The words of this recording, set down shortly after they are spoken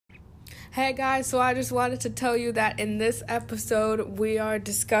Hey guys, so I just wanted to tell you that in this episode we are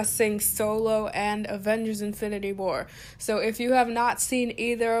discussing Solo and Avengers Infinity War. So if you have not seen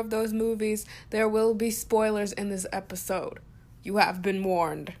either of those movies, there will be spoilers in this episode. You have been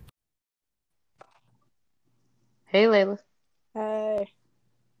warned. Hey, Layla. Hey,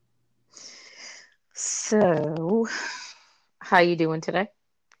 So, how you doing today?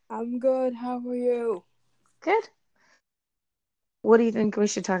 I'm good. How are you? Good. What do you think we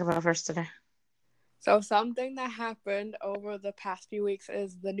should talk about first today? So something that happened over the past few weeks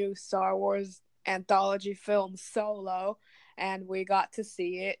is the new Star Wars anthology film Solo, and we got to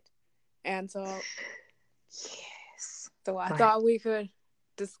see it. And Yes. so I Go ahead. thought we could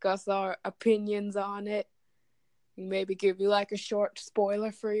discuss our opinions on it. Maybe give you like a short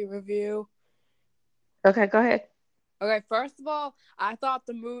spoiler-free review. Okay, go ahead. Okay, first of all, I thought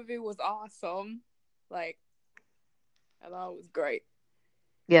the movie was awesome. Like, I thought it was great.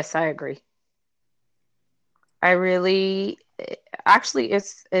 Yes, I agree. I really, actually,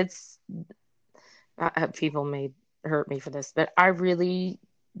 people may hurt me for this, but I really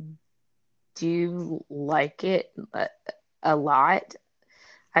do like it a lot.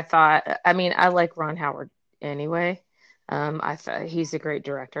 I like Ron Howard anyway. I thought he's a great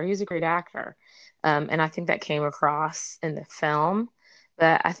director. He's a great actor. And I think that came across in the film.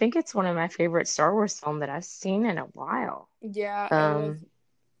 But I think it's one of my favorite Star Wars film that I've seen in a while. Yeah, it was. Um,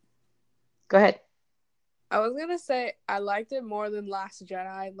 Go ahead. I was gonna say I liked it more than Last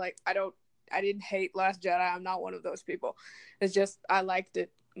Jedi. Like, I didn't hate Last Jedi. I'm not one of those people. It's just I liked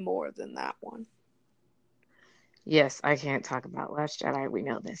it more than that one. Yes, I can't talk about Last Jedi. We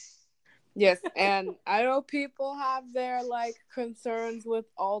know this. Yes, and I know people have their like concerns with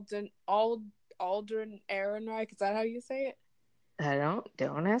Aldrin Ehrenreich. Is that how you say it? I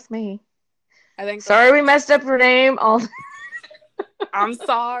don't ask me. I think that's. Sorry we messed up her name. All I'm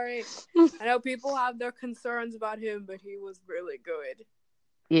sorry. I know people have their concerns about him, but he was really good.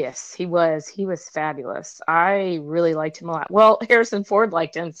 Yes, he was. He was fabulous. I really liked him a lot. Well, Harrison Ford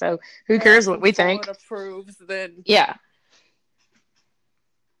liked him, so who cares what Harrison we Ford think? approves. Then Yeah.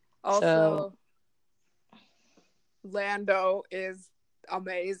 So also Lando is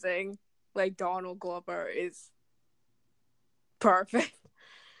amazing. Like Donald Glover is perfect.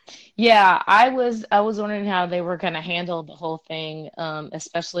 yeah, I was wondering how they were going to handle the whole thing,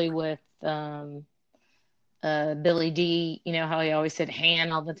 especially with Billy D. You know how he always said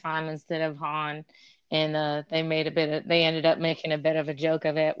Han all the time instead of Han, and they ended up making a bit of a joke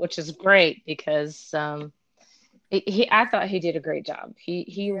of it, which is great because I thought he did a great job.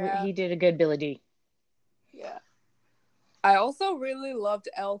 Yeah, He did a good Billy D. yeah. I also really loved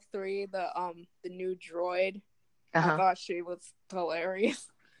L3, the new droid. Uh I huh. thought she was hilarious,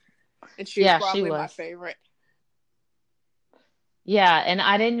 and she's Yeah, she probably my was. favorite. Yeah, and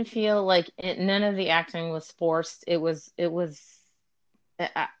I didn't feel like none of the acting was forced. I,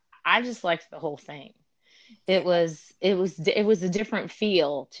 I just liked the whole thing. Yeah, It was a different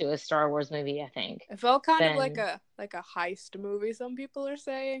feel to a Star Wars movie, I think. it felt kind of Than like a heist movie. Some people are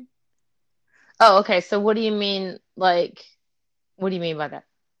saying. Oh, okay. So what do you mean what do you mean by that?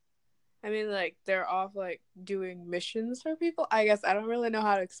 I mean, like they're off like doing missions for people. I guess I don't really know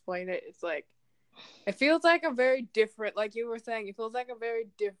how to explain it. It's like it feels like a very different, like you were saying, it feels like a very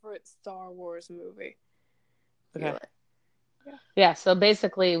different Star Wars movie. I feel Okay. it. Yeah. Yeah, so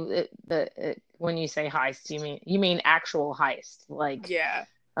basically when you say heist, you mean actual heist. Like Yeah.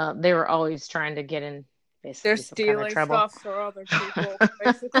 they were always trying to get in They're basically some kind of stealing trouble. stuff for other people,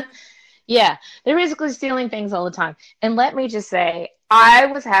 basically. Yeah, they're basically stealing things all the time. And let me just say, I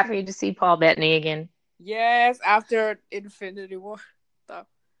was happy to see Paul Bettany again. Yes, after Infinity War. So,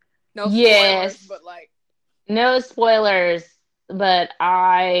 no spoilers, Yes, but like, no spoilers, but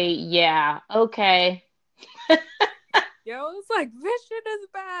yeah, okay. yo, it's like Vision is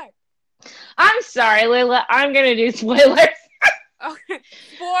back. I'm sorry, Layla. I'm gonna do spoilers. Okay,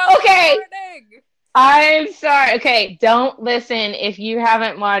 spoiler Okay, warning. I'm sorry. Okay, don't listen if you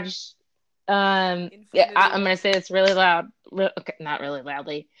haven't watched. Yeah, Infinity I'm War. gonna say this really loud. Okay, not really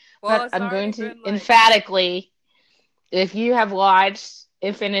loudly, Well, but it's I'm already going to been like, emphatically. If you have not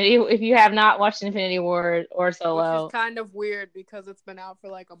watched Infinity War or which is Solo, kind of weird because it's been out for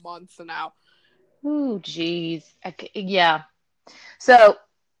like a month now. ooh, geez, yeah. So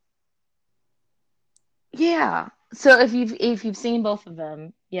yeah, so if you've seen both of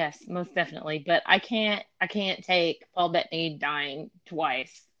them, yes, most definitely. But I can't take Paul Bettany dying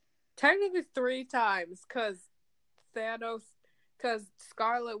twice. Technically, three times Thanos, because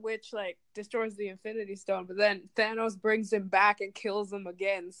Scarlet Witch like destroys the Infinity Stone, but then Thanos brings him back and kills him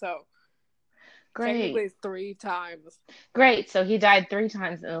again. So Great. Technically, 3 times. Great. So he died 3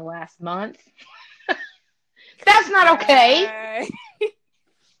 times in the last month. That's not okay. Yay.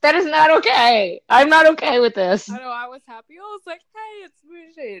 That is not okay. I'm not okay with this. I know, I was happy. I was like, hey, it's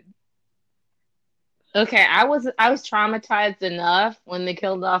Vision. Okay, I was traumatized enough when they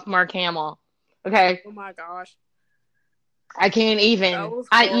killed off Mark Hamill. Okay, Oh my gosh. I can't That even. was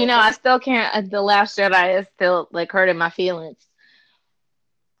I horrible. still can't. The Last Jedi is still like hurting my feelings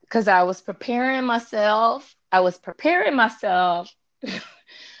because I was preparing myself. I was preparing myself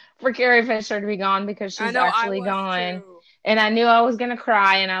for Carrie Fisher to be gone because I she's know, I actually was gone. too. And I knew I was gonna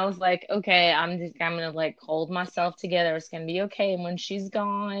cry, and I was like, okay, I'm gonna like hold myself together. It's gonna be okay. And when she's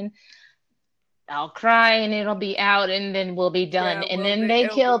gone, I'll cry and it'll be out and then we'll be done. Yeah, And well, then they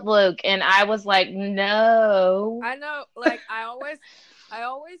it'll be. killed Luke, and I was like, no. I know, like, I always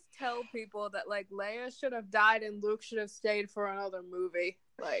tell people that, like, Leia should have died and Luke should have stayed for another movie.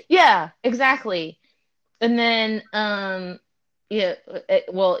 Like, Yeah, exactly. And then, yeah,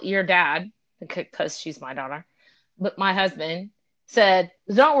 well, your dad, because she's my daughter, but my husband said,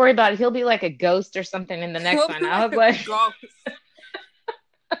 don't worry about it. He'll be like a ghost or something in the next he'll be one. I like was a like, ghost.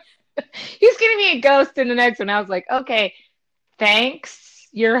 he's going to be a ghost in the next one. I was like, okay, thanks.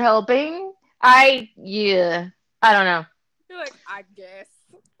 You're helping. Yeah, I don't know. You're like, I guess.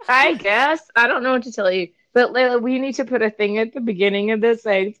 I guess. I don't know what to tell you. But Layla, we need to put a thing at the beginning of this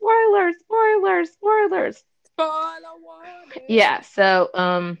saying spoilers, spoilers, spoilers. Spoiler warning. Yeah,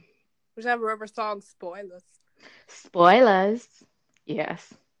 so Whichever River song, spoilers. spoilers.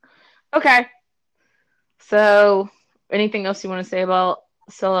 Yes. Okay. So anything else you want to say about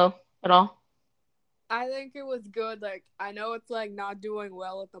Solo at all? I think it was good. Like, I know it's like not doing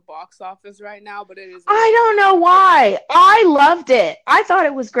well at the box office right now, but it is a I good don't know movie. why. I loved it. I thought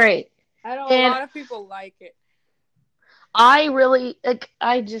it was great. I know a And lot of people like it. I really like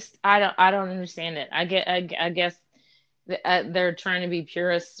I don't understand it. I guess they're trying to be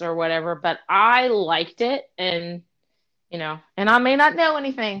purists or whatever, but I liked it, and and I may not know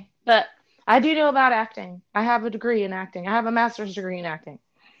anything, but I do know about acting. I have a degree in acting. I have a master's degree in acting.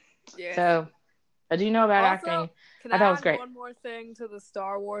 Yes. So I do know about Also, acting. can I I thought it was add great. one more thing to the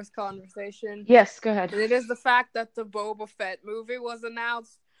Star Wars conversation? Yes, go ahead. And it is the fact that the Boba Fett movie was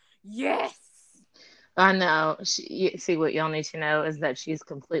announced. Yes! I know. See, what y'all need to know is that she's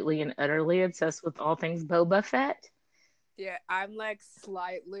completely and utterly obsessed with all things Boba Fett. Yeah, I'm like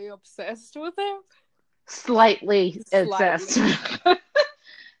slightly obsessed with him. Slightly obsessed. Slightly.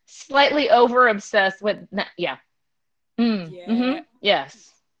 Slightly over obsessed with. Yeah. Yeah, Yes.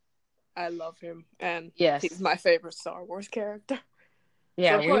 I love him. And he's Yes. my favorite Star Wars character. So,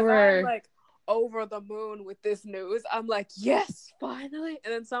 Yeah, of we course, I'm were. like over the moon with this news. I'm like, yes, finally.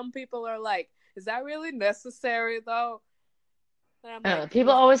 And then some people are like, is that really necessary, though? And I'm like,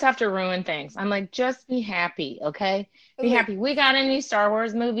 People always have to ruin things. I'm like, just be happy, okay? Be like, happy. We got a new Star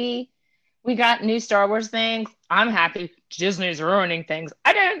Wars movie. We got new Star Wars things. I'm happy. Disney's ruining things.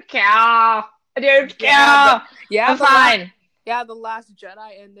 I don't care. I don't yeah, care. I'm fine. the Last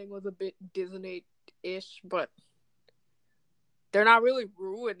Jedi ending was a bit Disney-ish, but they're not really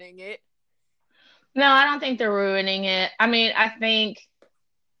ruining it. No, I don't think they're ruining it. I mean, I think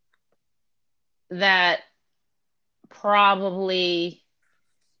that probably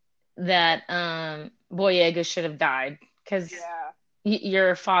that Boyega should have died because Yeah.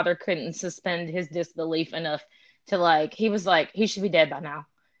 your father couldn't suspend his disbelief enough to like he was like he should be dead by now,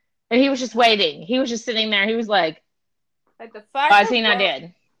 and he was just waiting. He was just sitting there. He was like, Like why is he not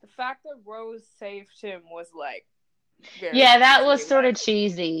dead? the fact that Rose saved him was like very Yeah, that was cheesy. sort of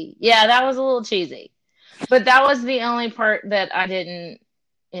cheesy. Yeah, that was a little cheesy, but that was the only part that I didn't.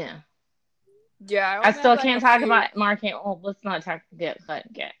 Yeah. Yeah, I I only had still like can't a talk few. about Mark. Oh, let's not talk. Get.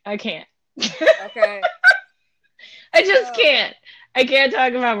 I can't. Okay. I just So, can't. I can't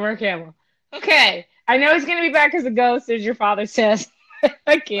talk about Mark Hamill. Okay. I know he's gonna be back as a ghost, as your father says.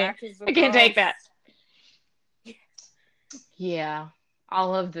 I can't. back is the I can't take ghost. that. Yeah.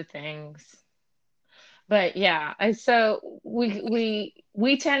 All of the things. But yeah, so we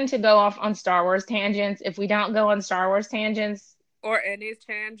tend to go off on Star Wars tangents. If we don't go on Star Wars tangents, Or any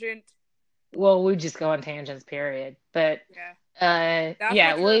tangent. well, we just go on tangents, period. But Yeah. That's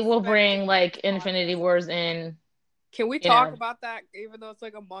yeah, what you're we will expecting bring from like this Infinity podcast. Wars in, Can we you talk know. about that even though it's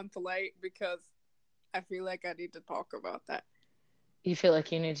like a month late? Because I feel like I need to talk about that. You feel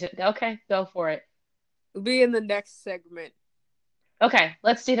like you need to. Okay, go for it. It'll be in the next segment. Okay,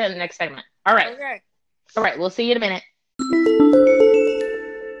 let's do that in the next segment. All right. Okay. All right, we'll see you in a minute.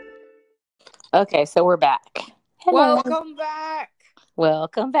 Okay, so we're back. Hello. Welcome back.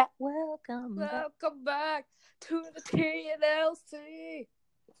 Welcome back. Welcome back. Welcome back to the TNLC.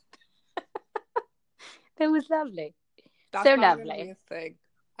 It was lovely. That's So not gonna be lovely. a thing.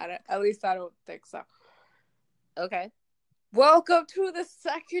 At least I don't think so. Okay. Welcome to the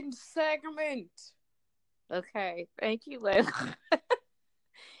second segment. Okay. Thank you, Liz.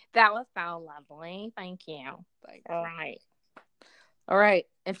 That was so lovely. Thank you. Like, All right. All right.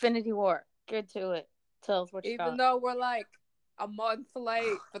 Infinity War. Get to it. Tell us what you even thought. though we're like a month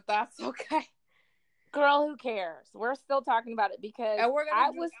late, but that's okay. Girl, who cares? We're still talking about it because And we're gonna I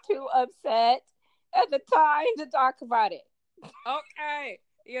was too upset at the time to talk about it. Okay.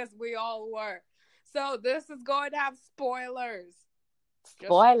 Yes, we all were. So this is going to have spoilers.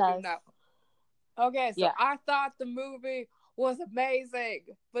 Spoilers. So you know. Okay, so Yeah. I thought the movie was amazing,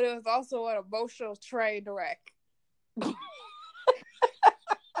 but it was also an emotional train wreck.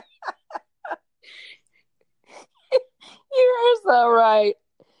 You're so right.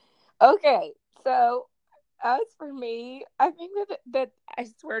 Okay, so as for me, I think that I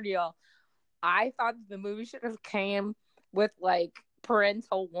swear to y'all, I thought the movie should have came with like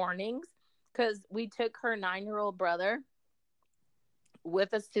parental warnings because we took her 9-year-old brother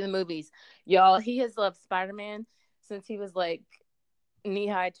with us to the movies. Y'all, he has loved Spider-Man since he was like knee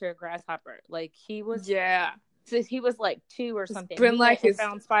high to a grasshopper. Like he was, since he was like 2 or something. Been he like went and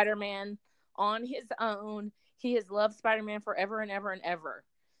found Spider-Man on his own. He has loved Spider-Man forever and ever and ever.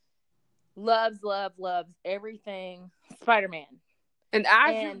 Loves everything Spider-Man. And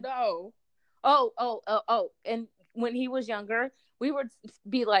you know, and when he was younger, we would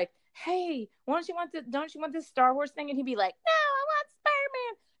be like, "Hey, don't you want this Star Wars thing?" And he'd be like, "No, I want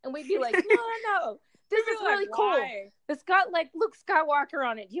Spider-Man." And we'd be like, "No, this is really cool. It's got like Luke Skywalker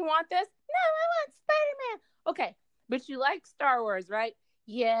on it. Do you want this?" "No, I want Spider-Man." "Okay, but you like Star Wars, right?"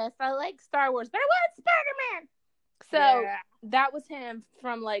 "Yes, I like Star Wars, but I want Spider-Man." So that was him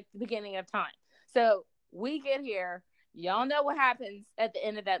from like the beginning of time. So we get here. Y'all know what happens at the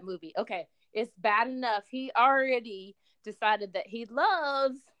end of that movie. Okay, it's bad enough. He already decided that he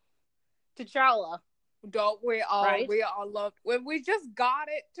loves T'Challa. Don't we all? Right? We all love when we just got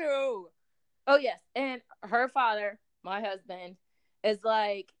it too. Oh, yes. And her father, my husband, is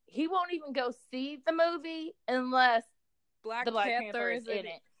like, he won't even go see the movie unless the Black Panther is in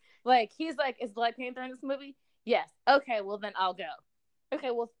it. Like, he's like, "Is Black Panther in this movie?" "Yes." "Okay, well, then I'll go."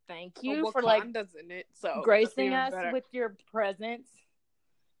 "Okay, well, thank you for like in it, so gracing us with your presence."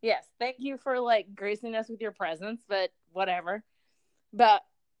 Yes, thank you for like gracing us with your presence, but whatever. But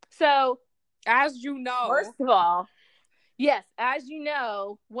so, as you know, first of all, yes, as you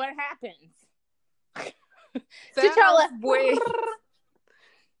know, what happens? T'Challa,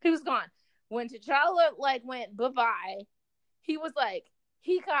 he was gone. When T'Challa like went bye-bye, he was like,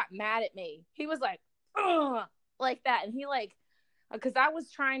 he got mad at me. He was like, "Ugh," like that, and he like, because I was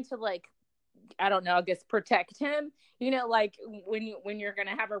trying to like, I don't know, I guess protect him. You know, like when you're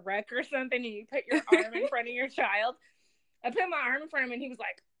gonna have a wreck or something, and you put your arm in front of your child. I put my arm in front of him, and he was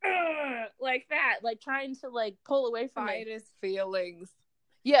like, "Ugh," like that, like trying to like pull away from fight his feelings.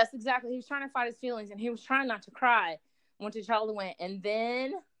 Yes, exactly. He was trying to fight his feelings, and he was trying not to cry when T'Challa went. And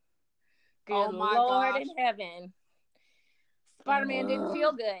then, good Lord in heaven, Spider-Man didn't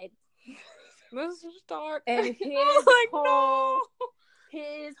feel good. Mr. Stark, and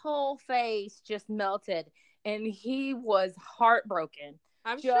his whole face just melted, and he was heartbroken.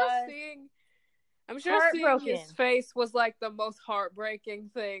 I'm sure seeing his face was like the most heartbreaking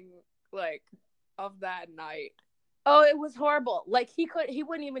thing like of that night. Oh, it was horrible. Like he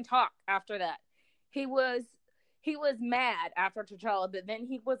wouldn't even talk after that. He was mad after T'Challa, but then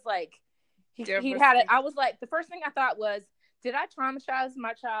he was like, he had it. I was like, the first thing I thought was, did I traumatize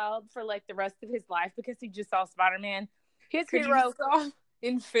my child for like the rest of his life because he just saw Spider-Man? His hero saw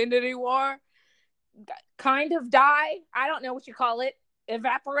Infinity War kind of die. I don't know what you call it.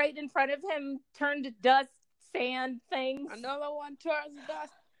 Evaporate in front of him, turn to dust, sand things. Another one turns to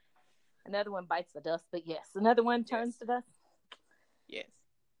dust. Another one bites the dust, but yes, another one turns to dust.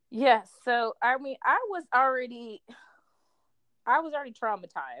 Yes. So I mean, I was already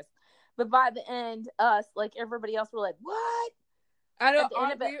traumatized, but by the end, us, like everybody else, were like, "What?" I know.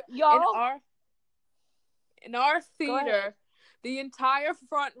 Y'all, in our theater, the entire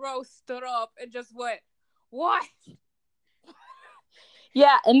front row stood up and just went, "What?"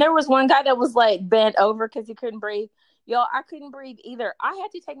 Yeah, and there was one guy that was like bent over because he couldn't breathe. Y'all, I couldn't breathe either. I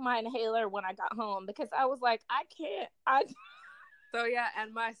had to take my inhaler when I got home because I was like, I can't. So yeah,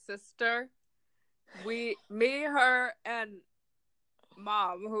 and my sister, me, her, and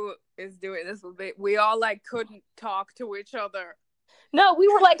Mom, who is doing this with me, we all like couldn't talk to each other. No, we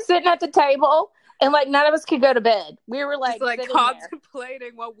were like sitting at the table, and like none of us could go to bed. We were like just,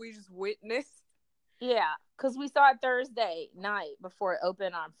 contemplating what we just witnessed. Yeah, because we saw it Thursday night before it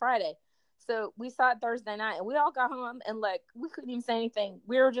opened on Friday. So we saw it Thursday night, and we all got home, and like we couldn't even say anything.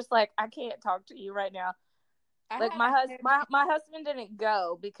 We were just like, I can't talk to you right now. Like my husband didn't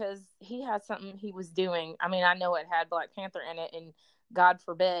go because he had something he was doing. I mean, I know it had Black Panther in it, and God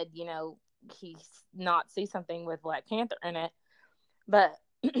forbid, he not see something with Black Panther in it. But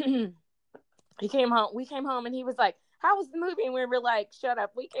he came home. We came home, and he was like, "How was the movie?" And we were like, "Shut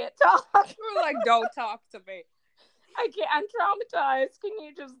up, we can't talk." We were like, "Don't talk to me. I can't. I'm traumatized. Can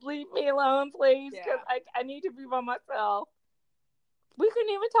you just leave me alone, please? Because I need to be by myself." We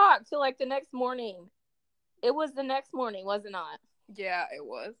couldn't even talk till like the next morning. It was the next morning, was it not? Yeah, it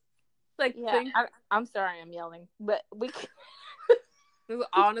was. Like, yeah, I'm sorry, I'm yelling, but this is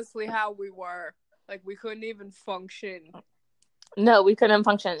honestly how we were. Like, we couldn't even function. No, we couldn't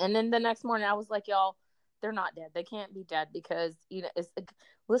function. And then the next morning, I was like, y'all, they're not dead. They can't be dead because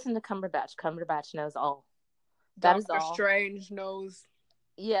listen to Cumberbatch. Cumberbatch knows all. That is all. Doctor Strange knows.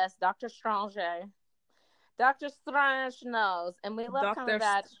 Yes, Doctor Strange. Dr. Strange knows, and we love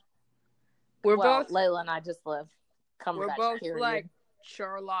Cumberbatch. We're both Layla and I just love Cumberbatch. We're both like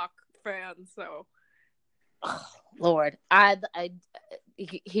Sherlock fans, so. Oh, Lord,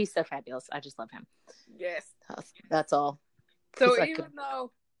 he's so fabulous. I just love him. Yes, that's all. So even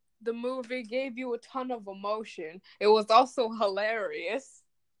though the movie gave you a ton of emotion, it was also hilarious.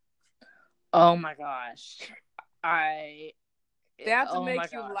 Oh my gosh, they have to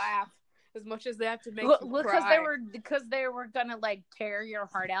make you laugh as much as they have to make you cry. Because they were gonna like tear your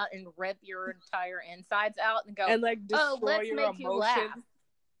heart out and rip your entire insides out and go and like destroy your emotions. You laugh.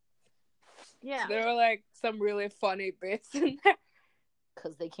 Yeah, there were like some really funny bits in there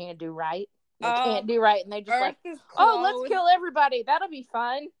because they can't do right. They can't do right, and they just like, let's kill everybody. That'll be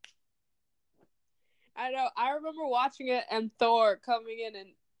fun. I know. I remember watching it and Thor coming in and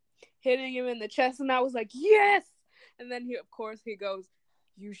hitting him in the chest, and I was like, yes! And then he goes,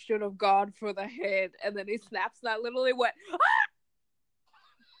 you should have gone for the head. And then he snaps, and I literally went,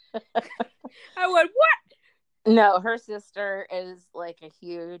 ah! I went, what? No, her sister is like a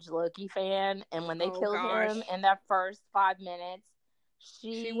huge Loki fan, and when they killed him in that first 5 minutes,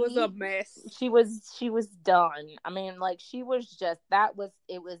 she was a mess. She was done. I mean, like she was just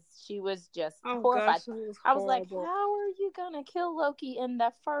she was just horrified. I was like, how are you gonna kill Loki in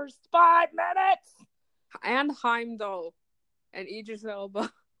the first 5 minutes? And Heimdall and Idris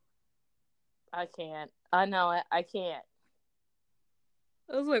Elba. I can't. I know it. I can't.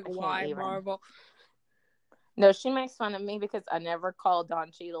 I was like, why, Marvel? No, she makes fun of me because I never call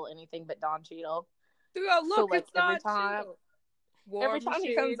Don Cheadle anything but Don Cheadle. Dude, look, it's Don Cheadle. Every time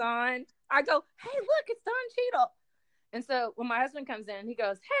he comes on, I go, hey, look, it's Don Cheadle. And so when my husband comes in, he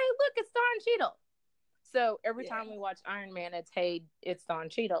goes, hey, look, it's Don Cheadle. So every time we watch Iron Man, it's Don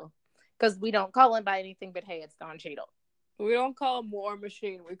Cheadle. Because we don't call him by anything but, hey, it's Don Cheadle. We don't call him War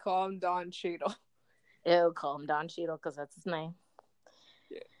Machine. We call him Don Cheadle. Ew, call him Don Cheadle because that's his name.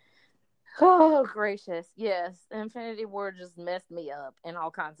 Yeah. Oh, gracious. Yes, Infinity War just messed me up in all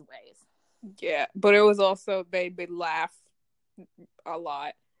kinds of ways. Yeah, but it was also made me laugh a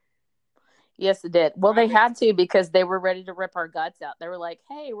lot. Yes, it did. Well, they had to because they were ready to rip our guts out. They were like,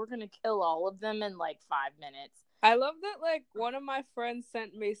 hey, we're going to kill all of them in like 5 minutes. I love that, like, one of my friends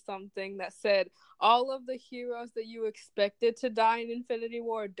sent me something that said all of the heroes that you expected to die in Infinity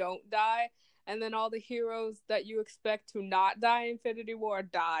War don't die, and then all the heroes that you expect to not die in Infinity War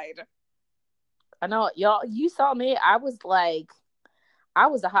died. I know, y'all, you saw me. I was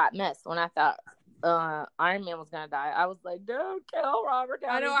a hot mess when I thought Iron Man was going to die. I was like, don't kill Robert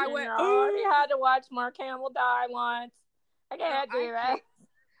Downey Jr. I already had to watch Mark Hamill die once. I can't do that.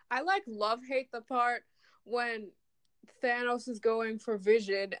 I love-hate the part when Thanos is going for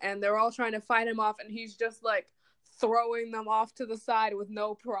Vision and they're all trying to fight him off and he's just like throwing them off to the side with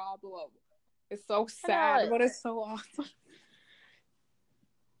no problem. It's so sad, but it's so awesome.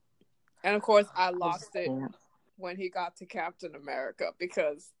 And of course I lost it when he got to Captain America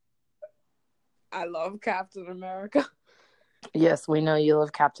because I love Captain America. Yes, we know you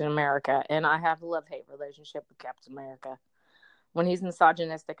love Captain America, and I have a love-hate relationship with Captain America. When he's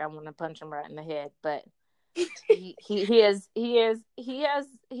misogynistic, I want to punch him right in the head, but he has improved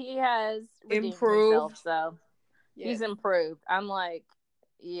himself, so he's improved. I'm like,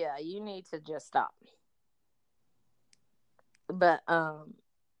 yeah, you need to just stop. But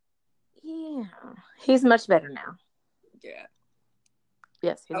yeah, he's much better now. Yeah.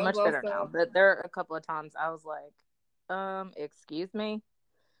 Yes, he's much better now. But there are a couple of times I was like, excuse me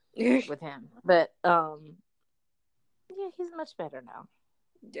with him. But yeah, he's much better now.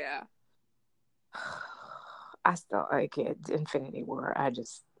 Yeah. I still like it. Infinity War. I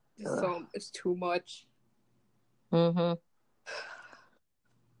just it's too much. Mm-hmm.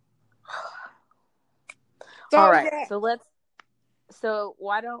 All So right. yeah. So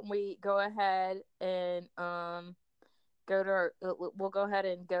why don't we go ahead and we'll go ahead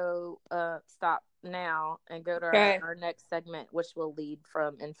and go stop now and go to Okay. our next segment, which will lead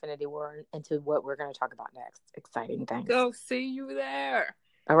from Infinity War into what we're going to talk about next. Exciting things. Go see you there.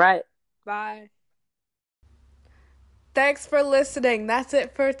 All right. Bye. Thanks for listening. That's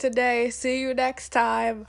it for today. See you next time.